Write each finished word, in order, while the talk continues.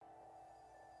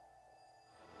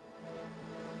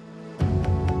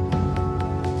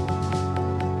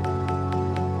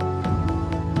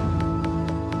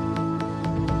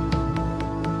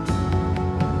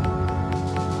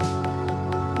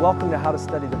Welcome to How to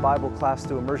Study the Bible class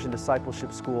through Immersion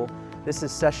Discipleship School. This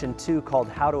is session 2 called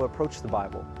How to Approach the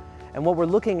Bible. And what we're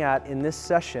looking at in this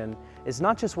session is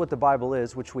not just what the Bible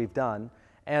is, which we've done,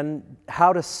 and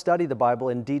how to study the Bible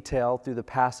in detail through the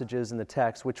passages and the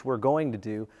text, which we're going to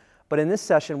do. But in this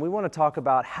session, we want to talk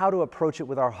about how to approach it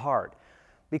with our heart.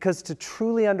 Because to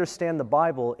truly understand the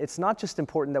Bible, it's not just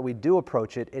important that we do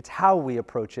approach it, it's how we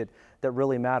approach it that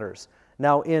really matters.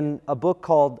 Now, in a book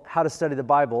called How to Study the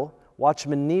Bible,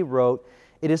 Watchman Nee wrote,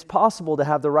 "It is possible to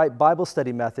have the right Bible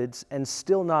study methods and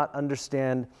still not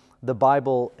understand the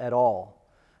Bible at all."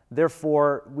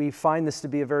 Therefore, we find this to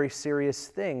be a very serious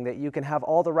thing, that you can have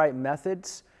all the right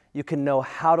methods, you can know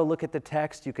how to look at the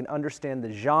text, you can understand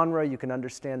the genre, you can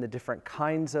understand the different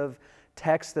kinds of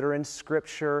texts that are in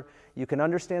Scripture, you can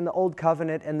understand the Old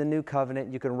Covenant and the New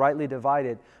Covenant, you can rightly divide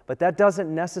it, but that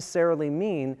doesn't necessarily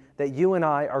mean that you and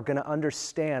I are going to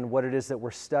understand what it is that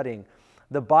we're studying.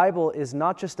 The Bible is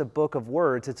not just a book of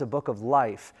words, it's a book of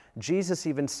life. Jesus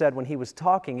even said when he was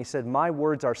talking, he said, "My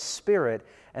words are spirit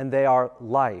and they are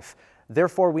life."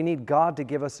 Therefore, we need God to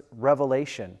give us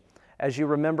revelation. As you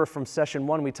remember from session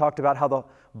 1, we talked about how the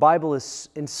Bible is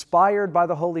inspired by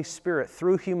the Holy Spirit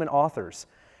through human authors.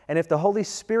 And if the Holy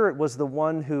Spirit was the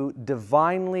one who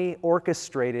divinely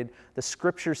orchestrated the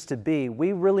Scriptures to be,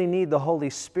 we really need the Holy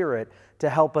Spirit to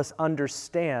help us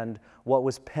understand what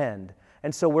was penned.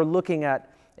 And so we're looking at,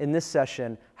 in this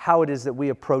session, how it is that we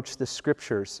approach the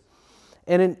Scriptures.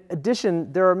 And in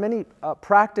addition, there are many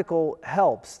practical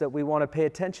helps that we want to pay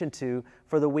attention to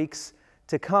for the weeks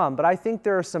to come. But I think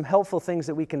there are some helpful things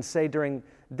that we can say during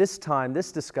this time,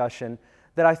 this discussion,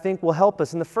 that I think will help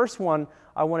us. And the first one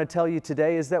I want to tell you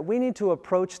today is that we need to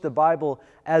approach the Bible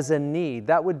as a need.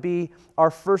 That would be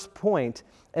our first point.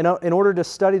 And in order to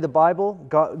study the Bible,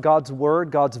 God's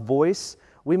Word, God's voice,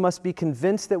 we must be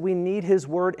convinced that we need His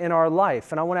Word in our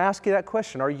life. And I want to ask you that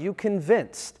question. Are you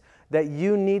convinced that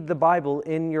you need the Bible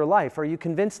in your life? Are you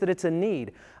convinced that it's a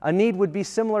need? A need would be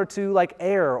similar to like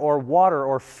air or water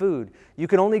or food. You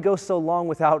can only go so long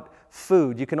without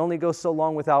food. You can only go so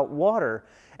long without water.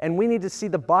 And we need to see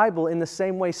the Bible in the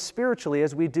same way spiritually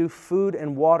as we do food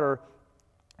and water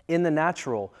in the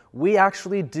natural. We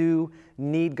actually do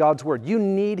need God's Word. You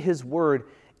need His Word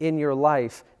in your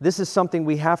life. This is something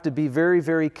we have to be very,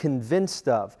 very convinced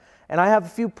of. And I have a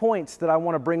few points that I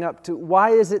want to bring up to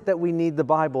why is it that we need the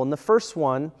Bible. And the first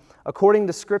one, according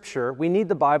to Scripture, we need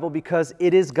the Bible because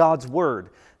it is God's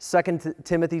Word. 2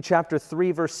 Timothy chapter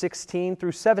 3, verse 16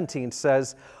 through 17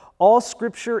 says, "All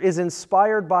Scripture is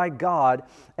inspired by God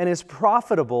and is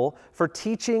profitable for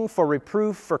teaching, for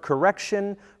reproof, for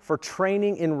correction, for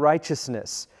training in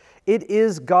righteousness." It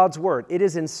is God's Word. It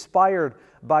is inspired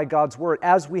by God's Word,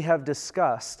 as we have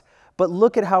discussed. But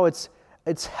look at how it's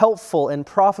helpful and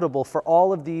profitable for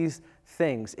all of these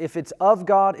things. If it's of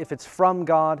God, if it's from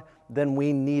God, then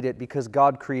we need it because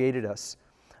God created us.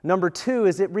 Number 2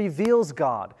 is it reveals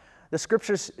God. The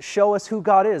Scriptures show us who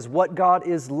God is, what God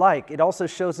is like. It also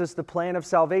shows us the plan of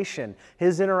salvation,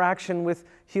 His interaction with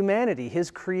humanity,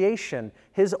 His creation,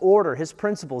 His order, His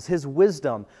principles, His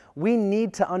wisdom. We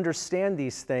need to understand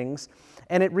these things,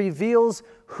 and it reveals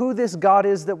who this God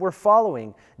is that we're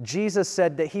following. Jesus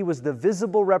said that He was the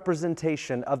visible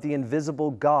representation of the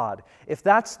invisible God. If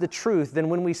that's the truth, then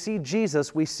when we see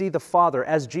Jesus, we see the Father,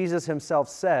 as Jesus Himself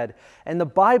said. And the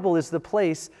Bible is the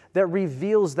place that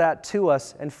reveals that to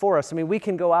us and for us. I mean, we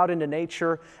can go out into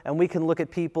nature and we can look at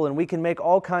people and we can make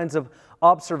all kinds of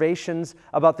observations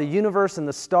about the universe and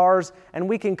the stars, and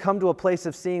we can come to a place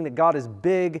of seeing that God is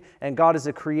big and God is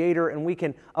a creator, and we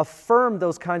can affirm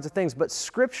those kinds of things. But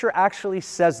Scripture actually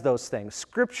says those things.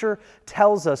 Scripture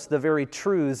tells us the very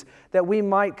truths that we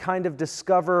might kind of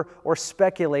discover or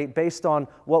speculate based on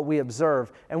what we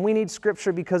observe. And we need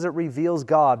Scripture because it reveals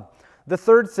God. The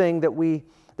third thing that we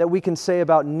can say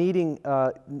about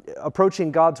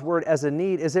approaching God's Word as a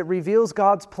need is it reveals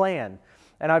God's plan.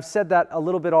 And I've said that a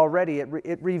little bit already.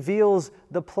 It reveals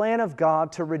the plan of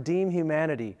God to redeem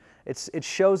humanity. It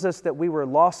shows us that we were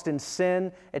lost in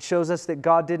sin. It shows us that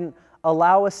God didn't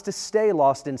allow us to stay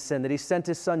lost in sin, that He sent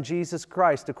His Son Jesus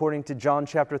Christ, according to John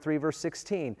chapter 3, verse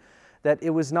 16. That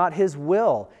it was not His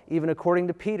will, even according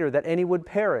to Peter, that any would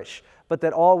perish, but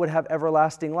that all would have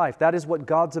everlasting life. That is what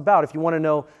God's about. If you want to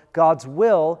know God's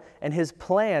will and His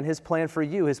plan for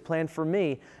you, His plan for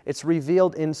me, it's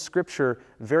revealed in Scripture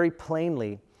very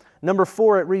plainly. Number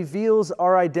 4, it reveals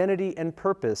our identity and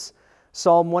purpose.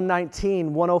 Psalm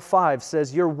 119, 105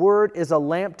 says, "Your word is a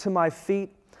lamp to my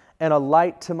feet and a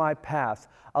light to my path."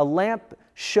 A lamp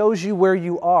shows you where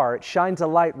you are. It shines a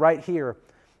light right here.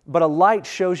 But a light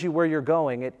shows you where you're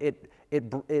going.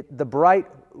 The bright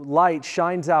light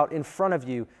shines out in front of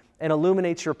you and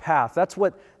illuminates your path. That's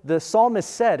what the psalmist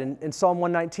said in Psalm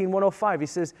 119, 105. He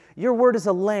says, your word is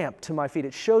a lamp to my feet.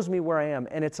 It shows me where I am,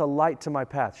 and it's a light to my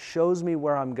path. Shows me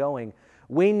where I'm going.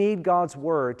 We need God's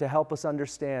word to help us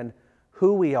understand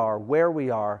who we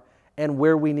are, and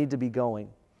where we need to be going.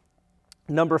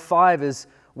 Number 5 is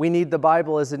we need the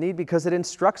Bible as a need because it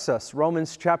instructs us.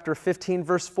 Romans chapter 15,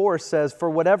 verse 4 says, for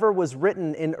whatever was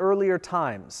written in earlier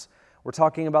times, we're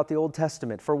talking about the Old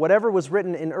Testament, for whatever was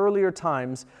written in earlier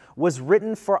times was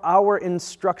written for our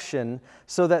instruction,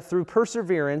 so that through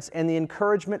perseverance and the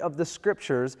encouragement of the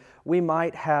Scriptures, we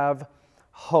might have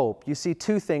hope. You see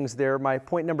 2 things there. My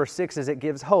point number 6 is it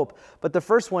gives hope. But the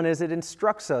first one is it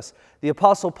instructs us. The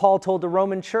Apostle Paul told the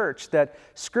Roman church that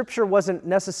Scripture wasn't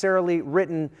necessarily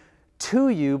written to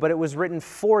you, but it was written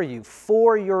for you,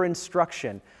 for your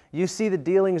instruction. You see the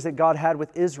dealings that God had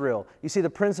with Israel. You see the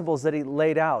principles that He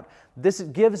laid out. This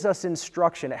gives us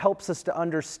instruction. It helps us to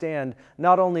understand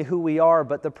not only who we are,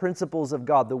 but the principles of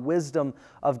God, the wisdom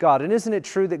of God. And isn't it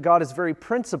true that God is very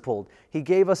principled? He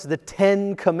gave us the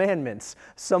 10 commandments.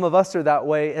 Some of us are that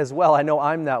way as well. I know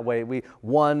I'm that way.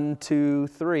 1, 2,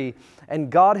 3. And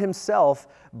God Himself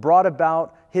brought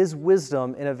about His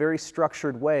wisdom in a very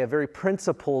structured way, a very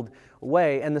principled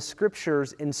way, and the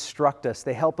Scriptures instruct us.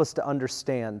 They help us to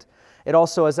understand. It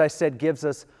also, as I said, gives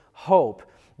us hope.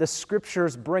 The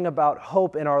Scriptures bring about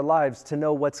hope in our lives to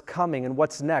know what's coming and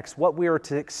what's next, what we are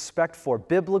to expect for.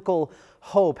 Biblical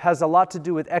hope has a lot to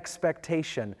do with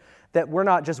expectation, that we're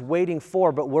not just waiting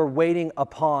for, but we're waiting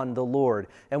upon the Lord.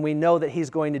 And we know that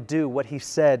He's going to do what He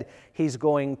said He's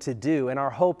going to do. And our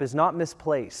hope is not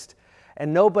misplaced.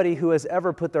 And nobody who has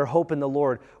ever put their hope in the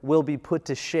Lord will be put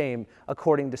to shame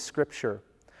according to Scripture.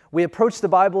 We approach the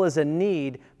Bible as a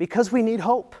need because we need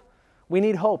hope. We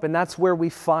need hope, and that's where we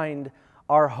find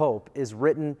our hope, is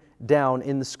written down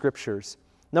in the Scriptures.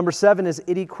 Number 7 is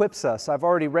it equips us. I've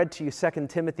already read to you 2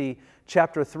 Timothy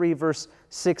chapter 3, verse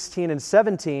 16 and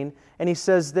 17, and he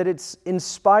says that it's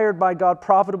inspired by God,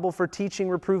 profitable for teaching,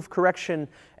 reproof, correction,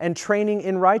 and training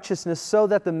in righteousness, so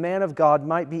that the man of God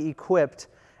might be equipped,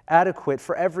 adequate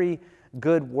for every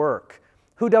good work.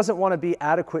 Who doesn't want to be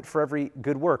adequate for every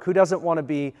good work? Who doesn't want to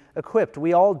be equipped?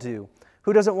 We all do.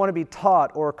 Who doesn't want to be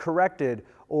taught or corrected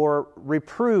or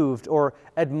reproved or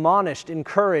admonished,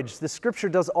 encouraged? The Scripture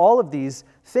does all of these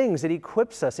things. It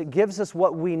equips us. It gives us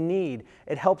what we need.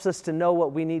 It helps us to know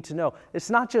what we need to know. It's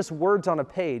not just words on a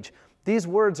page. These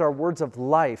words are words of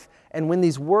life. And when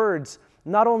these words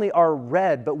not only are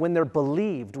read, but when they're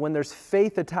believed, when there's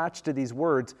faith attached to these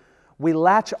words, we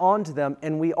latch onto them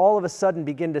and we all of a sudden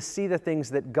begin to see the things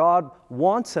that God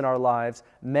wants in our lives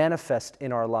manifest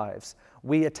in our lives.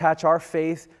 We attach our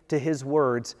faith to His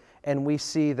words and we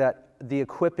see that the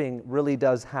equipping really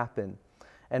does happen.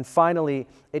 And finally,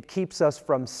 it keeps us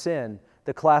from sin.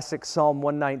 The classic Psalm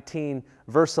 119,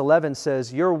 verse 11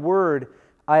 says, your word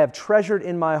I have treasured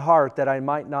in my heart that I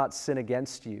might not sin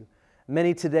against you.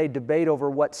 Many today debate over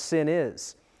what sin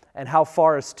is and how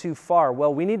far is too far.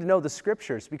 Well, we need to know the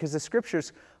Scriptures because the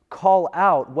Scriptures call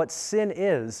out what sin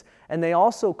is, and they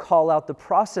also call out the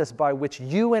process by which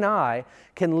you and I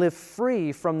can live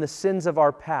free from the sins of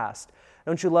our past.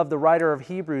 Don't you love the writer of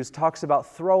Hebrews talks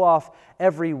about throw off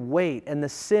every weight and the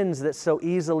sins that so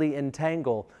easily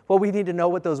entangle? Well, we need to know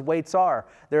what those weights are.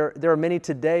 There are many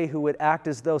today who would act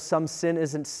as though some sin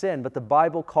isn't sin, but the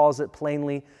Bible calls it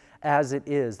plainly as it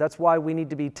is. That's why we need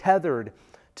to be tethered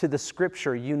to the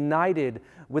Scripture, united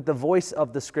with the voice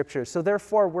of the Scripture. So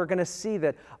therefore, we're going to see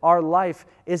that our life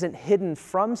isn't hidden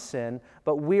from sin,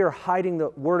 but we are hiding the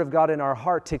Word of God in our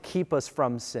heart to keep us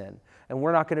from sin. And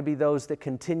we're not going to be those that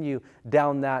continue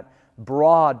down that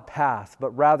broad path,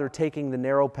 but rather taking the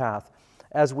narrow path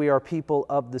as we are people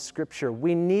of the Scripture.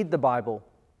 We need the Bible,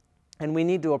 and we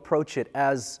need to approach it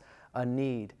as a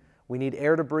need. We need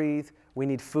air to breathe, we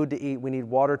need food to eat, we need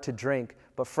water to drink.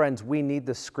 But friends, we need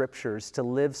the Scriptures to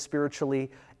live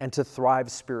spiritually and to thrive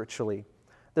spiritually.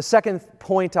 The second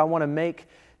point I want to make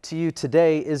to you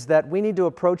today is that we need to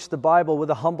approach the Bible with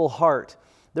a humble heart.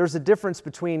 There's a difference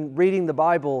between reading the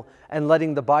Bible and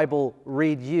letting the Bible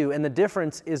read you. And the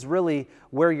difference is really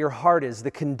where your heart is,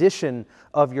 the condition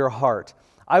of your heart.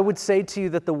 I would say to you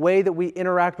that the way that we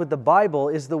interact with the Bible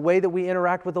is the way that we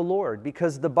interact with the Lord,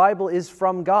 because the Bible is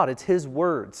from God. It's His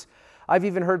words. I've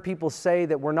even heard people say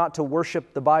that we're not to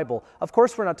worship the Bible. Of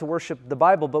course we're not to worship the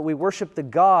Bible, but we worship the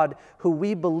God who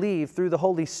we believe through the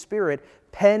Holy Spirit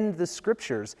penned the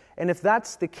Scriptures. And if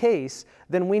that's the case,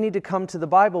 then we need to come to the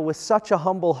Bible with such a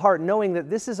humble heart, knowing that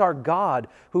this is our God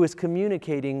who is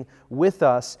communicating with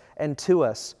us and to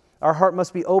us. Our heart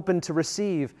must be open to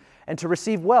receive and to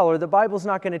receive well, or the Bible's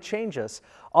not going to change us.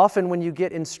 Often when you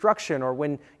get instruction or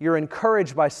when you're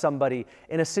encouraged by somebody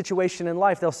in a situation in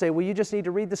life, they'll say, well, you just need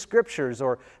to read the Scriptures,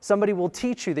 or somebody will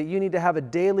teach you that you need to have a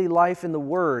daily life in the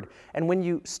Word. And when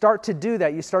you start to do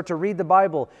that, you start to read the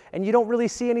Bible, and you don't really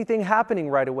see anything happening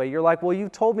right away. You're like, well,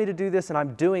 you've told me to do this, and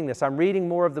I'm doing this. I'm reading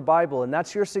more of the Bible, and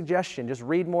that's your suggestion. Just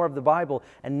read more of the Bible,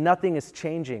 and nothing is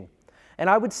changing. And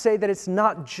I would say that it's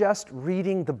not just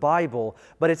reading the Bible,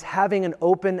 but it's having an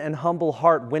open and humble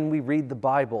heart when we read the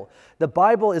Bible. The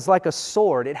Bible is like a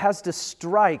sword. It has to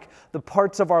strike the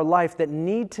parts of our life that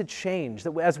need to change.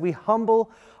 That as we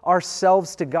humble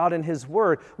ourselves to God and His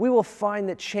Word, we will find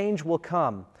that change will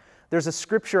come. There's a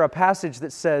scripture, a passage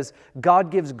that says, God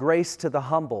gives grace to the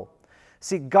humble.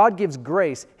 See, God gives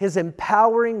grace, His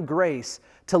empowering grace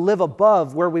to live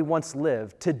above where we once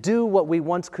lived, to do what we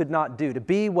once could not do, to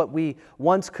be what we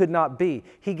once could not be.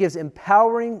 He gives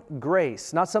empowering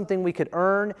grace, not something we could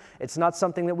earn, it's not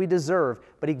something that we deserve,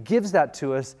 but He gives that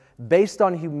to us based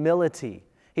on humility.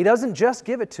 He doesn't just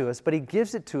give it to us, but He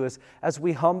gives it to us as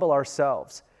we humble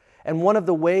ourselves. And one of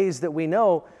the ways that we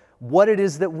know what it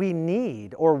is that we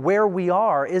need or where we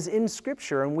are is in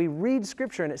Scripture. And we read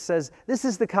Scripture and it says, this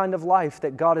is the kind of life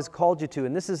that God has called you to,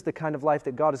 and this is the kind of life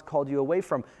that God has called you away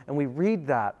from. And we read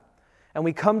that. And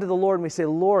we come to the Lord and we say,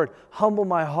 Lord, humble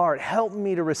my heart. Help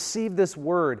me to receive this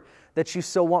word that you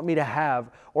so want me to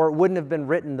have, or it wouldn't have been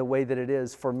written the way that it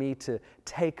is for me to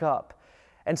take up.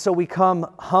 And so we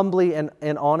come humbly and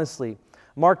honestly.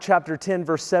 Mark chapter 10,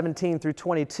 verse 17 through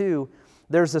 22,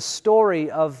 there's a story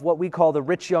of what we call the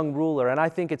rich young ruler, and I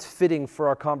think it's fitting for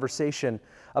our conversation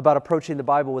about approaching the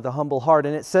Bible with a humble heart.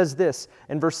 And it says this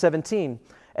in verse 17,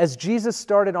 as Jesus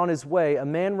started on His way, a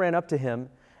man ran up to Him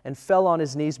and fell on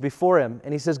his knees before Him.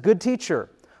 And he says, good teacher,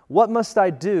 what must I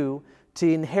do to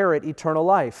inherit eternal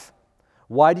life?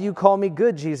 Why do you call me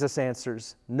good? Jesus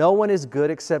answers, no one is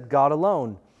good except God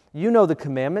alone. You know the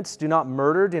commandments, do not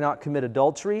murder, do not commit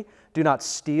adultery, do not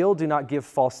steal, do not give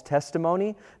false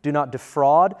testimony, do not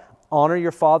defraud, honor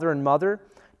your father and mother.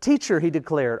 Teacher, he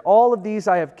declared, all of these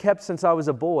I have kept since I was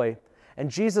a boy. And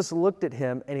Jesus looked at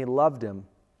him and He loved him.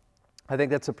 I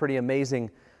think that's a pretty amazing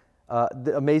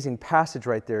passage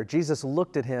right there. Jesus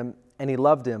looked at him and He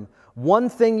loved him. One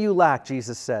thing you lack,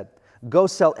 Jesus said, go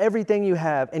sell everything you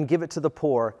have and give it to the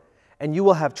poor, and you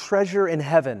will have treasure in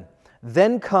heaven.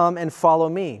 Then come and follow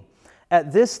me.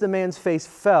 At this the man's face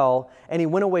fell, and he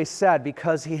went away sad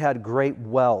because he had great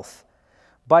wealth.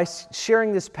 By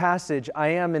sharing this passage, I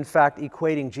am in fact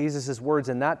equating Jesus' words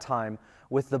in that time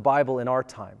with the Bible in our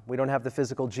time. We don't have the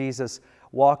physical Jesus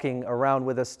walking around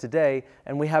with us today,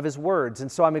 and we have His words.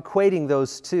 And so I'm equating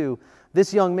those two.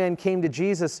 This young man came to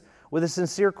Jesus with a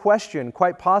sincere question,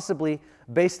 quite possibly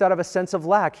based out of a sense of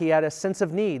lack. He had a sense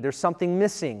of need. There's something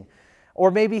missing. Or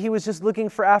maybe he was just looking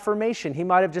for affirmation. He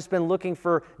might have just been looking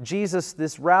for Jesus,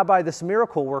 this rabbi, this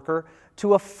miracle worker,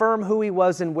 to affirm who he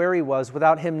was and where he was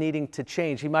without him needing to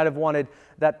change. He might have wanted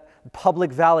that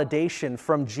public validation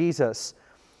from Jesus.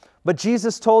 But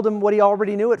Jesus told him what he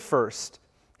already knew at first.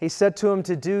 He said to him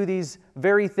to do these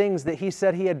very things that he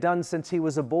said he had done since he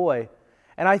was a boy.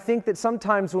 And I think that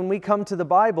sometimes when we come to the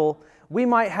Bible, we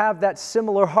might have that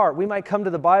similar heart. We might come to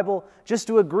the Bible just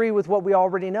to agree with what we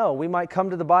already know. We might come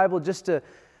to the Bible just to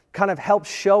kind of help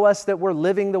show us that we're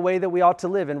living the way that we ought to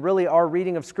live, and really our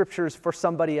reading of Scriptures for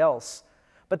somebody else.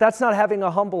 But that's not having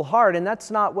a humble heart, and that's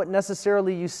not what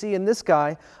necessarily you see in this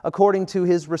guy according to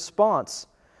his response.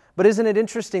 But isn't it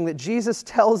interesting that Jesus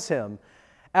tells him,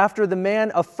 after the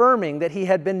man affirming that he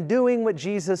had been doing what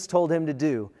Jesus told him to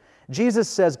do, Jesus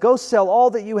says, go sell all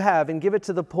that you have and give it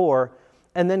to the poor,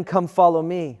 and then come follow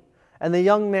me. And the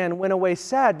young man went away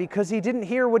sad because he didn't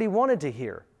hear what he wanted to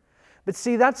hear. But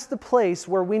see, that's the place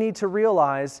where we need to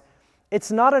realize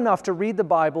it's not enough to read the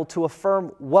Bible to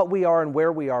affirm what we are and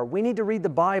where we are. We need to read the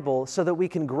Bible so that we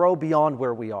can grow beyond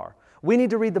where we are. We need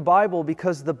to read the Bible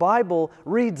because the Bible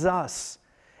reads us.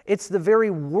 It's the very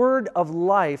word of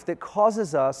life that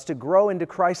causes us to grow into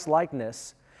Christ's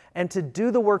likeness and to do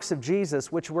the works of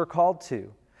Jesus, which we're called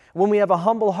to. When we have a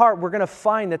humble heart, we're going to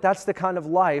find that that's the kind of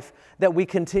life that we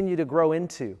continue to grow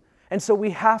into. And so we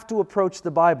have to approach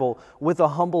the Bible with a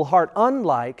humble heart,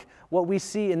 unlike what we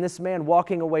see in this man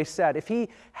walking away sad. If he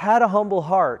had a humble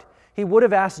heart, he would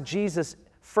have asked Jesus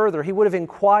further. He would have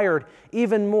inquired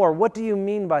even more. What do you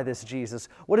mean by this, Jesus?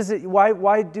 What is it?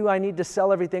 Why do I need to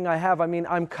sell everything I have? I mean,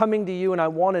 I'm coming to you and I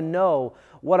want to know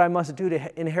what I must do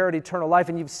to inherit eternal life.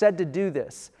 And you've said to do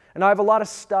this. And I have a lot of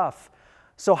stuff.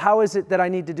 So how is it that I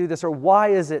need to do this? Or why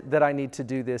is it that I need to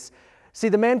do this? See,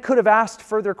 the man could have asked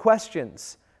further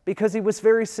questions because he was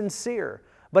very sincere.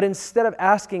 But instead of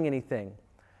asking anything,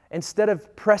 Instead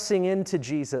of pressing into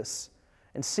Jesus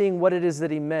and seeing what it is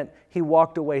that he meant, he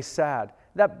walked away sad.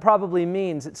 That probably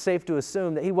means it's safe to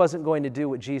assume that he wasn't going to do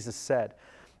what Jesus said.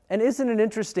 And isn't it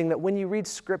interesting that when you read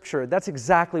Scripture, that's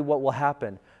exactly what will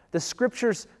happen? The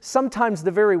Scriptures, sometimes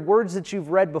the very words that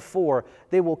you've read before,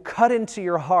 they will cut into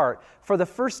your heart for the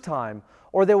first time,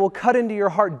 or they will cut into your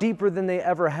heart deeper than they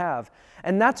ever have.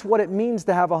 And that's what it means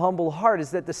to have a humble heart,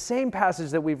 is that the same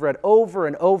passage that we've read over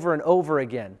and over and over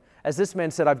again, as this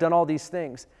man said, I've done all these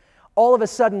things, all of a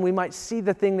sudden we might see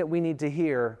the thing that we need to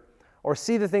hear, or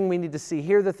see the thing we need to see,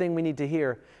 hear the thing we need to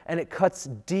hear, and it cuts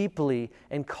deeply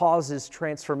and causes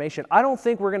transformation. I don't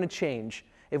think we're going to change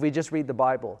if we just read the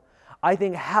Bible. I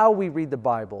think how we read the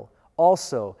Bible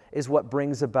also is what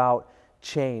brings about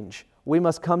change. We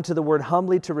must come to the Word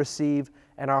humbly to receive,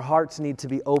 and our hearts need to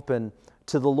be open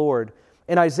to the Lord.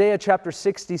 In Isaiah chapter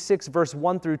 66, verse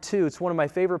 1 through 2, it's one of my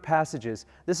favorite passages.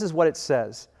 This is what it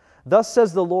says. Thus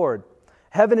says the Lord,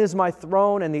 heaven is my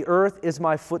throne and the earth is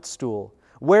my footstool.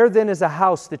 Where then is a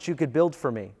house that you could build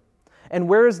for me? And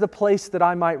where is the place that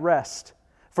I might rest?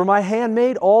 For my hand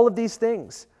made all of these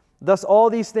things. Thus all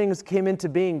these things came into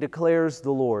being, declares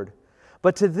the Lord.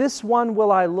 But to this one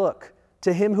will I look,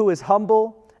 to him who is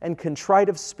humble and contrite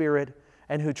of spirit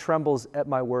and who trembles at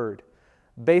my word.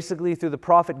 Basically, through the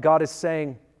prophet, God is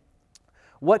saying,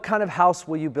 what kind of house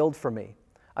will you build for me?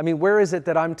 I mean, where is it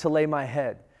that I'm to lay my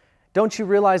head? Don't you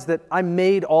realize that I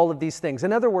made all of these things?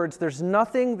 In other words, there's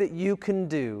nothing that you can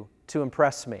do to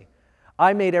impress me.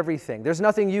 I made everything. There's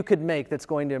nothing you could make that's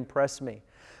going to impress me.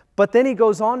 But then he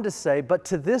goes on to say, but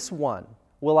to this one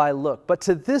will I look. But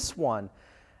to this one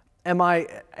my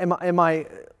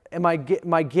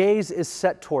gaze is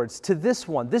set towards. To this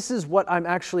one, this is what I'm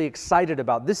actually excited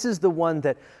about. This is the one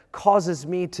that causes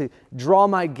me to draw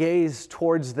my gaze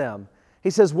towards them. He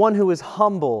says, one who is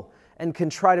humble and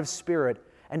contrite of spirit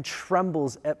and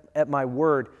trembles at my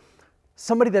word.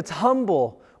 Somebody that's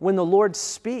humble when the Lord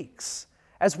speaks.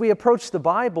 As we approach the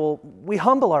Bible, we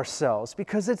humble ourselves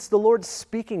because it's the Lord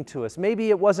speaking to us. Maybe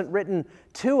it wasn't written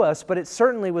to us, but it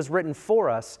certainly was written for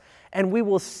us. And we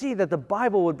will see that the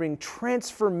Bible would bring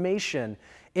transformation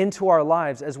into our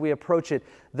lives as we approach it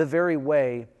the very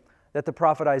way that the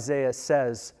prophet Isaiah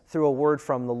says through a word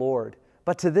from the Lord.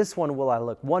 But to this one will I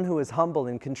look, one who is humble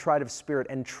and contrite of spirit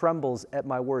and trembles at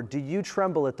my word. Do you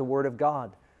tremble at the word of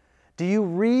God? Do you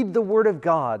read the word of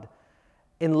God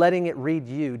in letting it read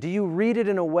you? Do you read it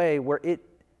in a way where it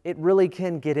really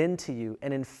can get into you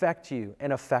and infect you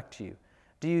and affect you?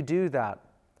 Do you do that?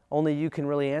 Only you can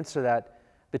really answer that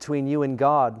between you and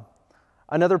God.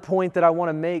 Another point that I want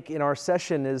to make in our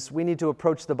session is we need to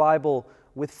approach the Bible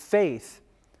with faith.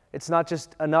 It's not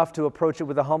just enough to approach it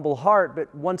with a humble heart,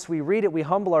 but once we read it, we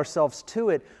humble ourselves to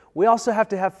it. We also have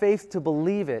to have faith to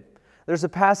believe it. There's a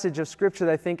passage of Scripture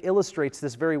that I think illustrates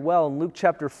this very well in Luke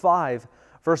chapter 5,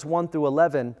 verse 1 through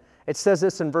 11. It says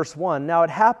this in verse 1, Now it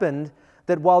happened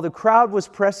that while the crowd was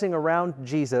pressing around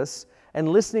Jesus and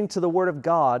listening to the word of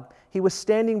God, he was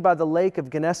standing by the lake of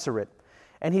Gennesaret.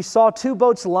 And he saw two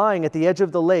boats lying at the edge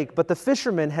of the lake, but the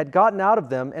fishermen had gotten out of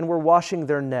them and were washing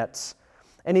their nets.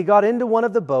 And he got into one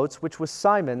of the boats, which was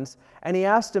Simon's, and he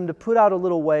asked him to put out a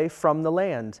little way from the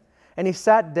land. And he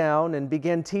sat down and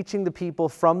began teaching the people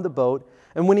from the boat.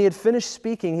 And when he had finished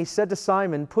speaking, he said to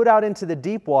Simon, Put out into the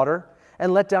deep water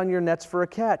and let down your nets for a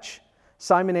catch.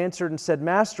 Simon answered and said,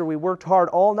 Master, we worked hard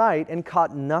all night and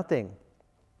caught nothing.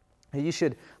 You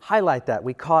should highlight that.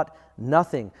 We caught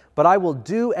nothing. But I will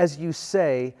do as you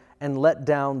say and let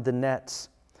down the nets.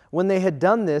 When they had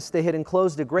done this, they had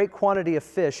enclosed a great quantity of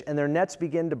fish, and their nets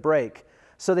began to break.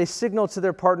 So they signaled to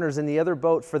their partners in the other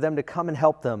boat for them to come and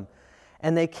help them.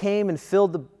 And they came and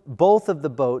filled both of the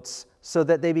boats so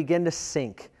that they began to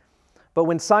sink. But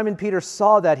when Simon Peter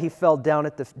saw that, he fell down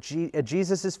at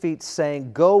Jesus' feet,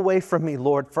 saying, Go away from me,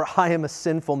 Lord, for I am a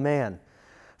sinful man.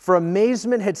 For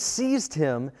amazement had seized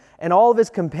him and all of his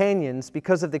companions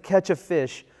because of the catch of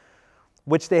fish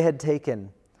which they had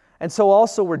taken. And so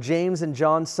also were James and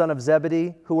John, son of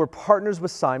Zebedee, who were partners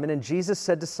with Simon. And Jesus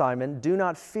said to Simon, Do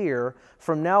not fear,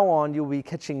 from now on you will be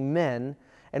catching men.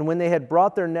 And when they had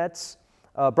brought their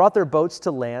boats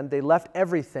to land, they left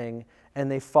everything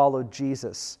and they followed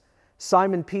Jesus.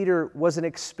 Simon Peter was an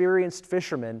experienced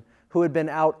fisherman who had been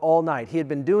out all night. He had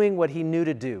been doing what he knew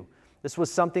to do. This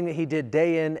was something that he did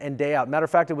day in and day out. Matter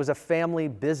of fact, it was a family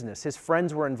business. His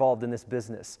friends were involved in this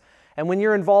business. And when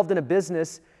you're involved in a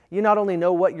business, you not only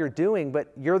know what you're doing,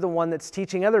 but you're the one that's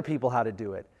teaching other people how to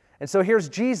do it. And so here's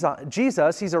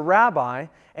Jesus, he's a rabbi,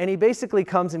 and he basically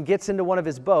comes and gets into one of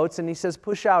his boats, and he says,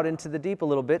 push out into the deep a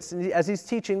little bit as he's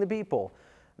teaching the people.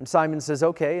 And Simon says,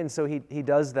 okay, and so he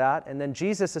does that. And then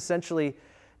Jesus essentially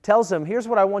tells him, here's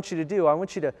what I want you to do. I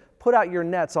want you to put out your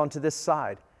nets onto this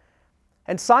side.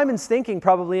 And Simon's thinking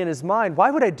probably in his mind, why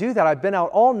would I do that? I've been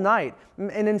out all night.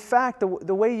 And in fact,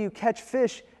 the way you catch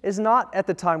fish is not at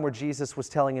the time where Jesus was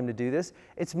telling him to do this.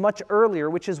 It's much earlier,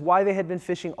 which is why they had been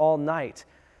fishing all night,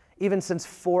 even since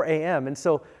 4 a.m. And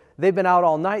so they've been out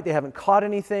all night. They haven't caught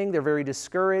anything. They're very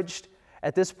discouraged.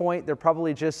 At this point, they're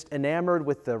probably just enamored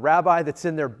with the rabbi that's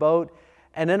in their boat.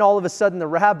 And then all of a sudden, the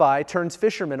rabbi turns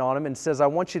fishermen on him and says, I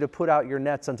want you to put out your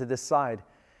nets onto this side.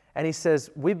 And he says,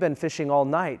 we've been fishing all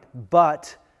night,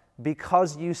 but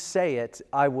because you say it,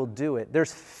 I will do it.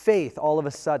 There's faith all of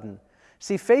a sudden.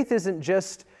 See, faith isn't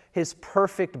just his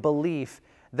perfect belief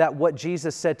that what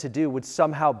Jesus said to do would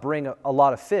somehow bring a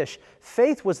lot of fish.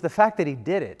 Faith was the fact that he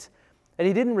did it, and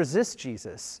he didn't resist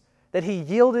Jesus, that he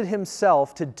yielded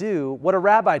himself to do what a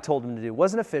rabbi told him to do. It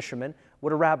wasn't a fisherman,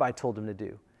 what a rabbi told him to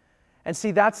do. And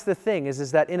see, that's the thing,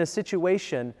 is that in a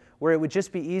situation where it would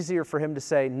just be easier for him to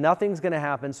say, nothing's going to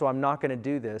happen, so I'm not going to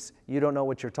do this, you don't know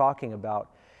what you're talking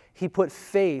about. He put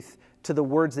faith to the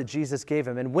words that Jesus gave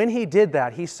him. And when he did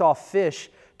that, he saw fish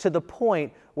to the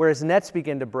point where his nets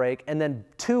began to break, and then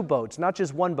 2 boats, not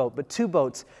just 1 boat, but 2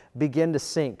 boats begin to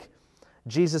sink.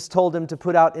 Jesus told him to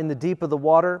put out in the deep of the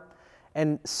water,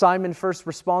 and Simon first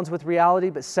responds with reality,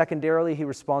 but secondarily he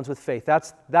responds with faith.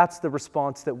 That's the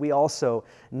response that we also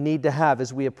need to have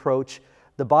as we approach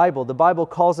the Bible. The Bible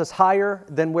calls us higher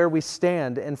than where we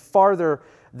stand and farther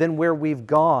than where we've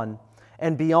gone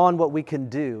and beyond what we can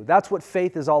do. That's what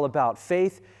faith is all about.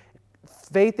 Faith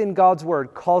in God's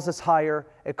Word calls us higher,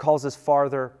 it calls us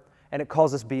farther, and it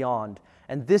calls us beyond.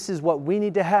 And this is what we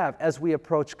need to have as we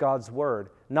approach God's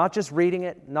Word. Not just reading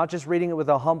it with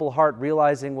a humble heart,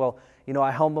 realizing, well,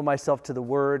 I humble myself to the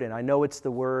Word, and I know it's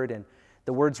the Word, and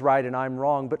the Word's right and I'm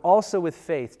wrong, but also with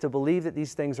faith to believe that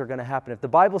these things are going to happen. If the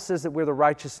Bible says that we're the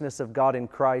righteousness of God in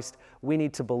Christ, we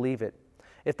need to believe it.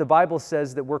 If the Bible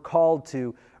says that we're called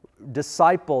to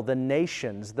disciple the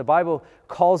nations, the Bible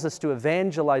calls us to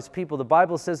evangelize people, the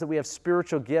Bible says that we have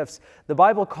spiritual gifts, the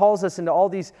Bible calls us into all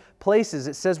these places.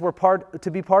 It says we're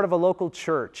to be part of a local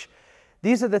church.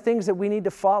 These are the things that we need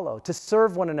to follow, to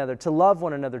serve one another, to love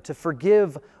one another, to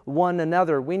forgive one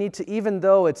another. We need to, even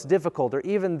though it's difficult or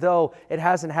even though it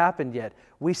hasn't happened yet,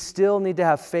 we still need to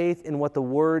have faith in what the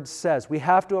Word says. We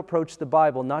have to approach the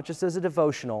Bible not just as a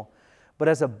devotional, but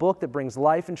as a book that brings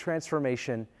life and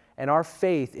transformation, and our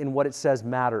faith in what it says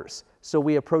matters. So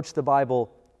we approach the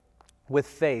Bible with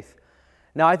faith.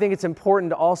 Now, I think it's important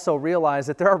to also realize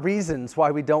that there are reasons why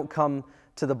we don't come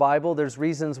to the Bible. There's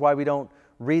reasons why we don't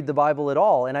read the Bible at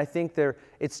all. And I think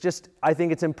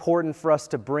it's important for us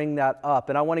to bring that up.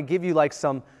 And I want to give you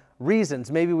some reasons,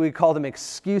 maybe we call them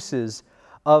excuses,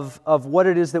 of what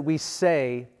it is that we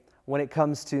say when it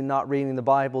comes to not reading the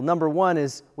Bible. Number one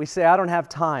is we say, I don't have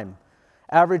time.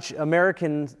 Average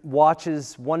American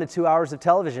watches 1 to 2 hours of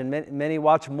television. Many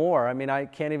watch more. I mean, I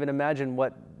can't even imagine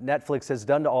what Netflix has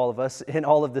done to all of us in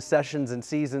all of the sessions and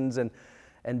seasons and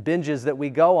binges that we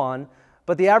go on.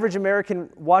 But the average American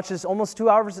watches almost 2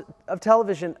 hours of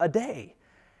television a day.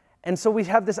 And so we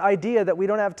have this idea that we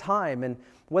don't have time. And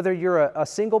whether you're a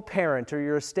single parent or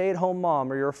you're a stay-at-home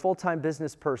mom or you're a full-time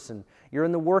business person, you're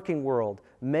in the working world,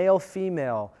 male,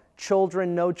 female,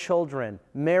 children, no children,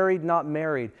 married, not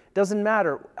married, doesn't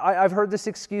matter. I've heard this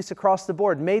excuse across the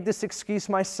board, made this excuse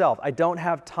myself. I don't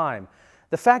have time.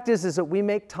 The fact is that we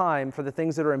make time for the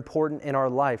things that are important in our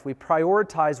life. We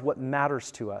prioritize what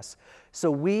matters to us. So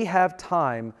we have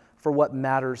time for what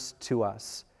matters to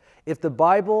us. If the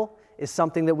Bible is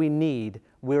something that we need,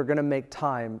 we're going to make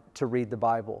time to read the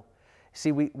Bible.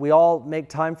 See, we all make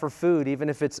time for food, even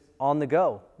if it's on the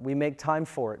go. We make time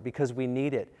for it because we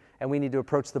need it, and we need to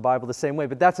approach the Bible the same way.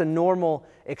 But that's a normal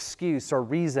excuse or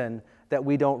reason that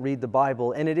we don't read the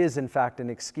Bible, and it is, in fact, an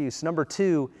excuse. Number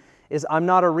two is I'm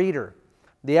not a reader.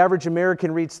 The average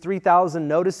American reads 3,000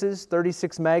 notices,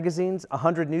 36 magazines,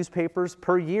 100 newspapers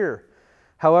per year.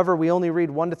 However, we only read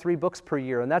 1 to 3 books per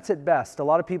year, and that's at best. A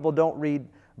lot of people don't read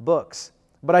books.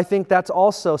 But I think that's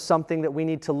also something that we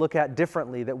need to look at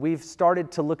differently, that we've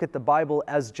started to look at the Bible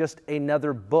as just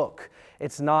another book.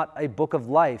 It's not a book of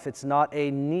life. It's not a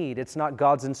need. It's not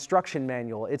God's instruction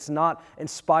manual. It's not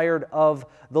inspired of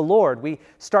the Lord. We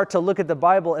start to look at the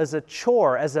Bible as a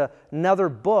chore, as another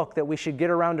book that we should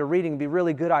get around to reading and be a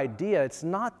really good idea. It's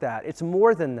not that. It's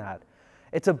more than that.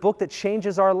 It's a book that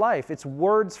changes our life. It's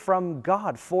words from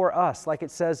God for us, like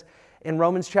it says in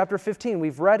Romans chapter 15.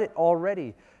 We've read it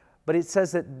already. But it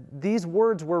says that these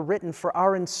words were written for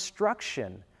our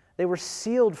instruction. They were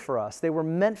sealed for us. They were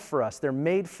meant for us. They're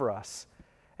made for us.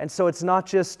 And so it's not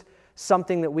just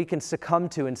something that we can succumb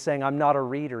to in saying, I'm not a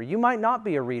reader. You might not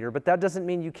be a reader, but that doesn't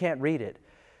mean you can't read it.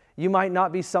 You might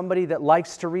not be somebody that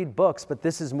likes to read books, but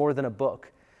this is more than a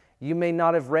book. You may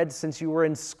not have read since you were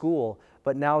in school,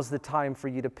 but now's the time for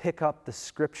you to pick up the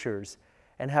Scriptures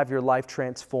and have your life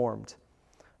transformed.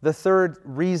 The third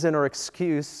reason or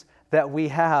excuse that we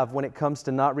have when it comes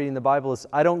to not reading the Bible is,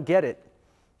 I don't get it.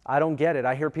 I don't get it.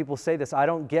 I hear people say this, I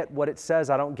don't get what it says,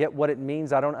 I don't get what it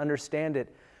means, I don't understand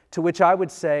it. To which I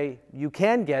would say, you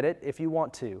can get it if you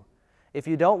want to. If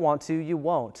you don't want to, you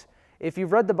won't. If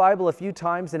you've read the Bible a few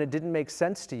times and it didn't make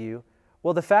sense to you,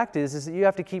 well, the fact is that you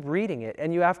have to keep reading it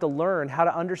and you have to learn how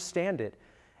to understand it.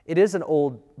 It is an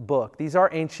old book. These are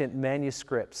ancient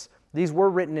manuscripts. These were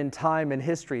written in time and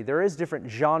history. There is different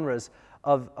genres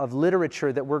of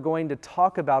literature that we're going to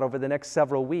talk about over the next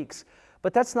several weeks.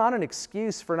 But that's not an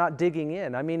excuse for not digging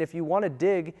in. I mean, if you want to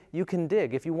dig, you can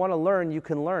dig. If you want to learn, you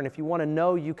can learn. If you want to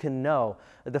know, you can know.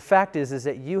 The fact is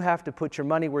that you have to put your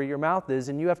money where your mouth is,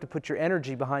 and you have to put your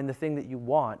energy behind the thing that you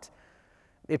want.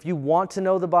 If you want to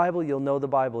know the Bible, you'll know the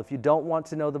Bible. If you don't want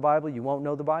to know the Bible, you won't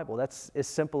know the Bible. That's as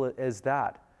simple as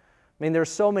that. I mean, there's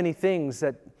so many things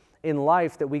that in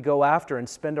life that we go after and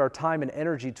spend our time and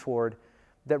energy toward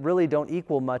that really don't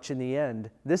equal much in the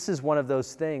end. This is one of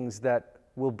those things that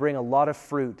will bring a lot of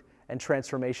fruit and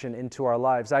transformation into our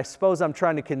lives. I suppose I'm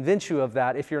trying to convince you of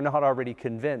that if you're not already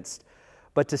convinced.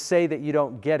 But to say that you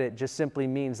don't get it just simply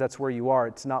means that's where you are.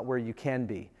 It's not where you can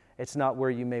be. It's not where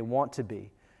you may want to be.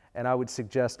 And I would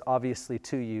suggest, obviously,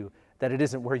 to you that it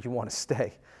isn't where you want to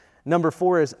stay. Number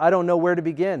 4 is, I don't know where to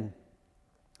begin.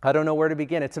 I don't know where to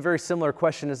begin. It's a very similar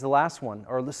question as the last one,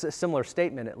 or a similar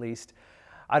statement at least.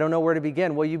 I don't know where to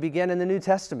begin. Well, you begin in the New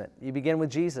Testament. You begin with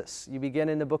Jesus. You begin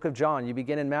in the book of John. You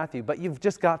begin in Matthew. But you've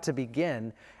just got to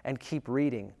begin and keep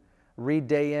reading. Read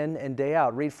day in and day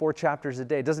out. Read 4 chapters a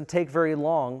day. It doesn't take very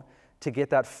long to get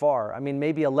that far. I mean,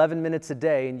 maybe 11 minutes a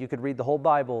day and you could read the whole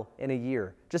Bible in a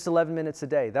year. Just 11 minutes a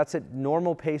day. That's a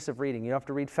normal pace of reading. You don't have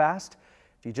to read fast.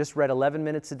 If you just read 11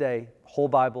 minutes a day, whole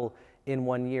Bible in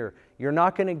 1 year. You're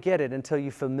not going to get it until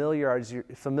you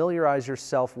familiarize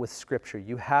yourself with Scripture.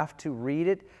 You have to read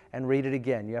it and read it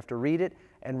again. You have to read it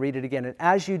and read it again. And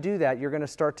as you do that, you're going to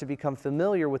start to become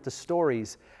familiar with the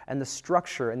stories and the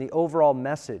structure and the overall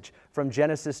message from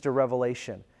Genesis to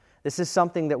Revelation. This is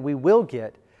something that we will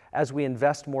get as we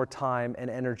invest more time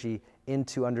and energy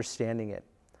into understanding it.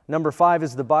 Number 5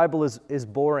 is the Bible is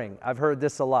boring. I've heard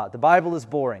this a lot. The Bible is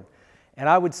boring. And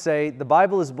I would say the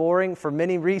Bible is boring for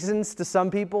many reasons to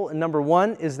some people. And number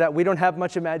 1 is that we don't have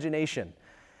much imagination.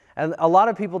 And a lot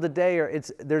of people today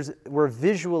we're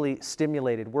visually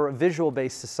stimulated. We're a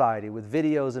visual-based society with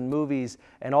videos and movies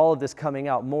and all of this coming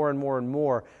out more and more and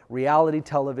more, reality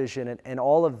television and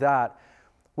all of that.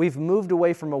 We've moved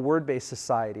away from a word-based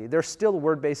society. There's still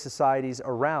word-based societies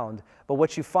around, but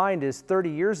what you find is 30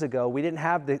 years ago, we didn't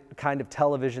have the kind of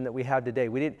television that we have today.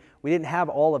 We didn't have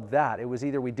all of that. It was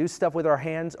either we do stuff with our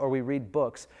hands or we read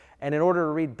books. And in order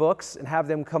to read books and have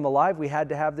them come alive, we had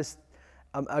to have this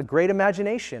a great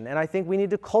imagination. And I think we need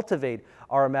to cultivate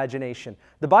our imagination.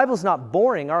 The Bible's not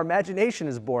boring. Our imagination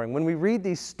is boring. When we read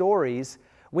these stories,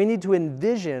 we need to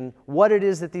envision what it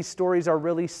is that these stories are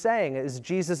really saying. As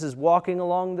Jesus is walking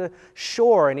along the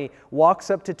shore and he walks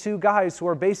up to 2 guys who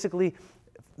are basically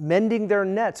mending their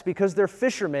nets because they're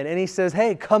fishermen, and he says,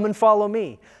 hey, come and follow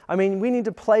me. I mean, we need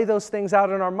to play those things out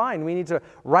in our mind. We need to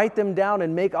write them down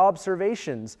and make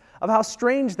observations of how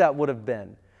strange that would have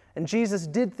been. And Jesus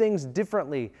did things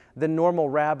differently than normal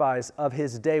rabbis of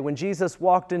his day. When Jesus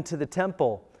walked into the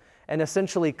temple and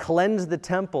essentially cleansed the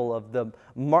temple of the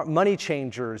money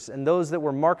changers and those that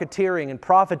were marketeering and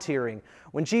profiteering.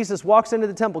 When Jesus walks into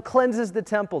the temple, cleanses the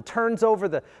temple, turns over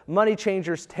the money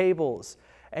changers' tables,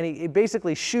 and he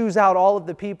basically shoos out all of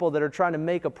the people that are trying to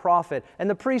make a profit. And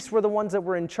the priests were the ones that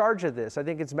were in charge of this. I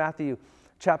think it's Matthew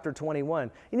chapter 21.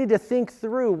 You need to think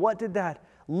through, what did that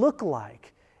look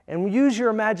like? And use your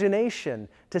imagination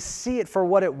to see it for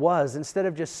what it was instead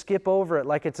of just skip over it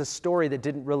like it's a story that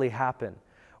didn't really happen.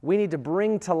 We need to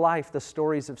bring to life the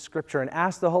stories of Scripture and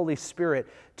ask the Holy Spirit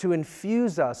to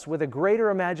infuse us with a greater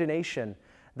imagination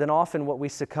than often what we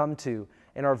succumb to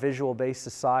in our visual-based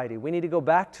society. We need to go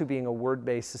back to being a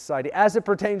word-based society, as it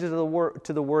pertains to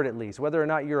the word at least. Whether or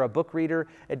not you're a book reader,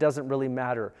 it doesn't really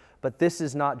matter. But this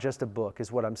is not just a book,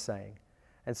 is what I'm saying.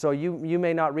 And so you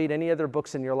may not read any other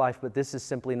books in your life, but this is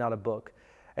simply not a book.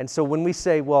 And so when we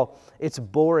say, well, it's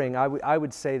boring, I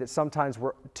would say that sometimes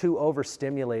we're too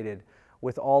overstimulated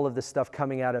with all of the stuff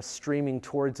coming at us, streaming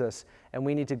towards us, and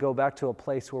we need to go back to a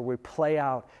place where we play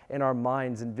out in our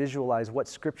minds and visualize what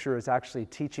Scripture is actually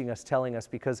teaching us, telling us,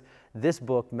 because this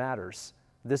book matters.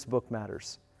 This book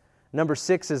matters. Number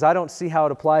 6 is, I don't see how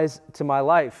it applies to my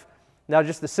life. Now,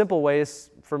 just the simple way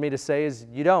is for me to say is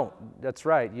you don't. That's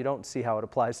right. You don't see how it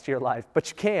applies to your life, but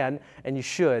you can and you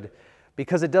should,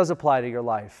 because it does apply to your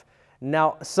life.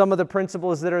 Now, some of the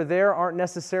principles that are there aren't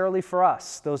necessarily for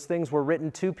us. Those things were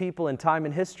written to people in time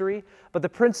and history, but the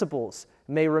principles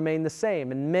may remain the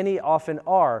same, and many often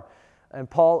are. And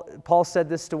Paul said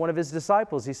this to one of his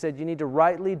disciples. He said, you need to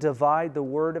rightly divide the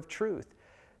word of truth.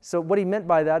 So what he meant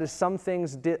by that is some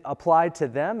things apply to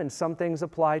them and some things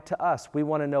apply to us. We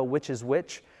want to know which is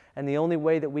which, and the only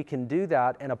way that we can do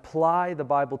that and apply the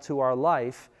Bible to our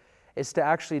life is to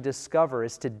actually discover,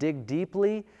 is to dig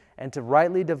deeply and to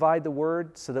rightly divide the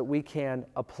word so that we can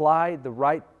apply the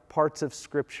right parts of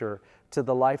Scripture to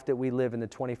the life that we live in the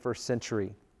 21st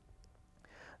century.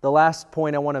 The last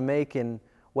point I want to make in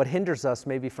what hinders us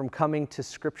maybe from coming to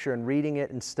Scripture and reading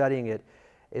it and studying it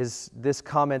is this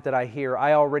comment that I hear,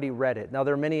 I already read it. Now,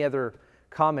 there are many other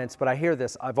comments, but I hear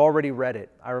this, I've already read it.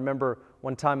 I remember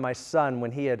one time my son,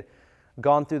 when he had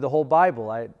gone through the whole Bible,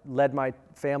 I led my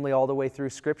family all the way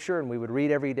through Scripture, and we would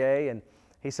read every day, and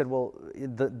he said, well,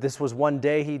 this was one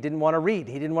day he didn't want to read.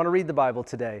 He didn't want to read the Bible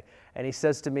today. And he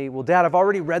says to me, well, Dad, I've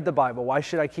already read the Bible. Why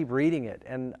should I keep reading it?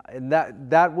 And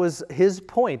that was his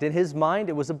point. In his mind,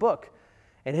 it was a book.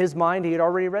 In his mind, he had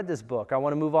already read this book. I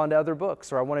want to move on to other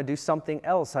books, or I want to do something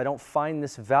else. I don't find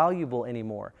this valuable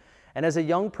anymore. And as a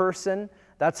young person,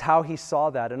 that's how he saw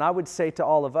that. And I would say to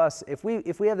all of us, if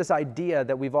we have this idea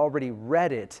that we've already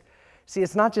read it, see,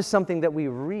 it's not just something that we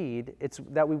read, it's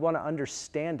that we want to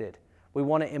understand it. We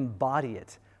want to embody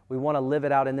it. We want to live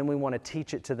it out, and then we want to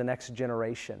teach it to the next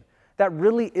generation. That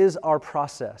really is our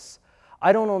process.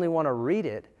 I don't only want to read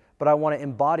it, but I want to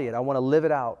embody it. I want to live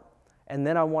it out. And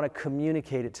then I want to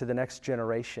communicate it to the next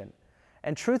generation.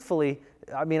 And truthfully,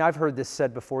 I mean, I've heard this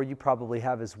said before, you probably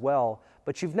have as well,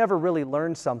 but you've never really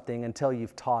learned something until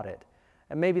you've taught it.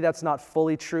 And maybe that's not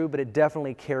fully true, but it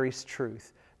definitely carries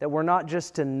truth. That we're not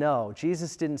just to know.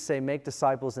 Jesus didn't say, make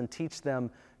disciples and teach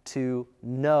them to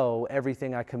know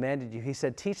everything I commanded you. He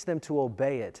said, teach them to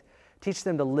obey it. Teach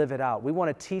them to live it out. We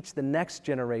want to teach the next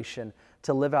generation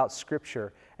to live out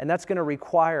Scripture. And that's going to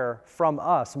require from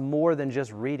us more than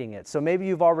just reading it. So maybe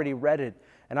you've already read it,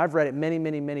 and I've read it many,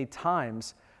 many, many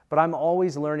times, but I'm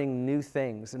always learning new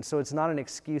things. And so it's not an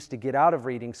excuse to get out of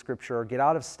reading Scripture or get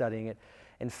out of studying it.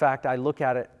 In fact, I look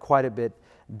at it quite a bit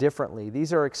differently.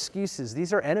 These are excuses.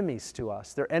 These are enemies to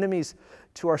us. They're enemies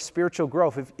to our spiritual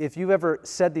growth. If you've ever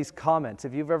said these comments,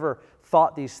 if you've ever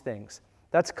thought these things,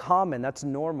 that's common, that's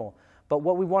normal. But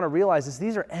what we want to realize is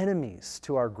these are enemies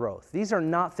to our growth. These are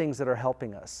not things that are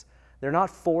helping us. They're not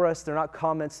for us. They're not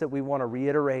comments that we want to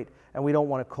reiterate, and we don't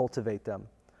want to cultivate them.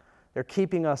 They're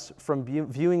keeping us from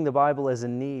viewing the Bible as a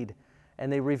need,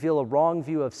 and they reveal a wrong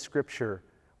view of Scripture,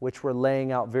 which we're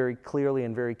laying out very clearly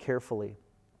and very carefully.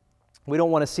 We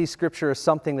don't want to see Scripture as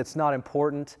something that's not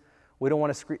important. We don't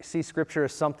want to see Scripture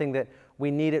as something that we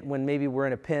need it when maybe we're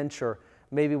in a pinch, or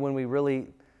maybe when we really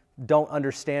don't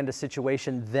understand a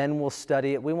situation, then we'll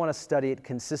study it. We want to study it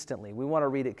consistently. We want to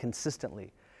read it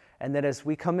consistently. And that as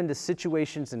we come into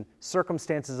situations and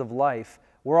circumstances of life,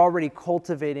 we're already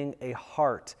cultivating a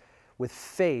heart with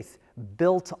faith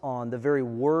built on the very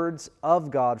words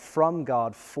of God, from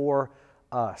God, for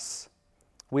us.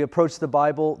 We approach the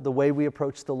Bible the way we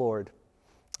approach the Lord.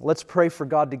 Let's pray for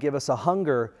God to give us a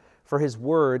hunger for His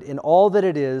Word in all that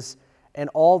it is and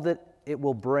all that it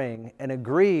will bring, and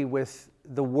agree with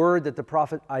the word that the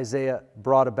prophet Isaiah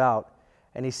brought about.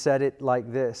 And he said it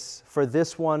like this: for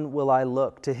this one will I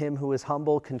look, to him who is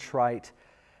humble, contrite,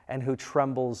 and who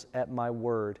trembles at my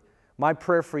word. My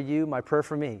prayer for you, my prayer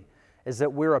for me, is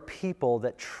that we're a people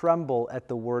that tremble at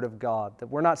the word of God, that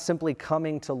we're not simply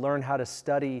coming to learn how to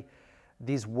study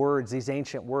these words, these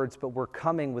ancient words, but we're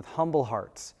coming with humble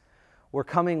hearts. We're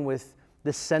coming with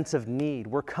this sense of need.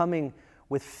 We're coming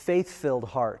with faith-filled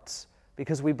hearts,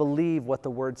 because we believe what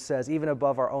the Word says, even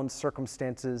above our own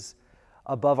circumstances,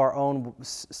 above our own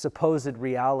supposed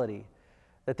reality,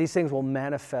 that these things will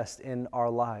manifest in our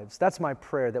lives. That's my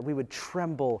prayer, that we would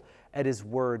tremble at His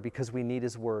Word because we need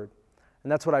His Word.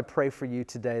 And that's what I pray for you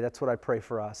today. That's what I pray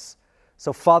for us.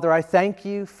 So, Father, I thank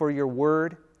you for your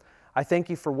Word. I thank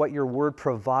you for what your Word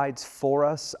provides for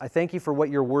us. I thank you for what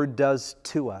your Word does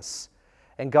to us.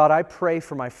 And God, I pray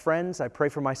for my friends. I pray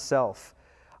for myself.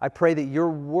 I pray that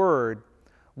your Word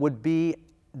would be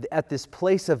at this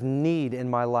place of need in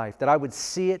my life, that I would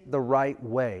see it the right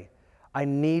way. I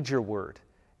need your Word.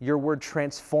 Your Word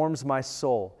transforms my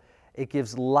soul. It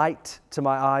gives light to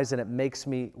my eyes, and it makes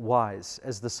me wise,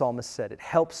 as the psalmist said. It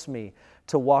helps me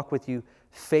to walk with you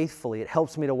faithfully. It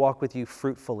helps me to walk with you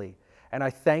fruitfully. And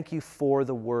I thank you for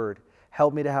the Word.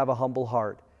 Help me to have a humble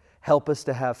heart. Help us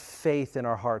to have faith in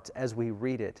our hearts as we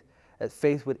read it, that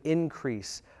faith would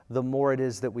increase the more it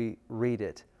is that we read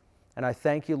it. And I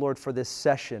thank you, Lord, for this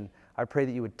session. I pray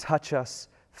that you would touch us,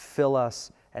 fill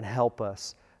us, and help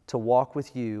us to walk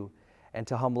with you and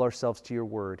to humble ourselves to your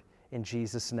word. In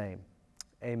Jesus' name,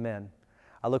 amen.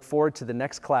 I look forward to the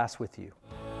next class with you.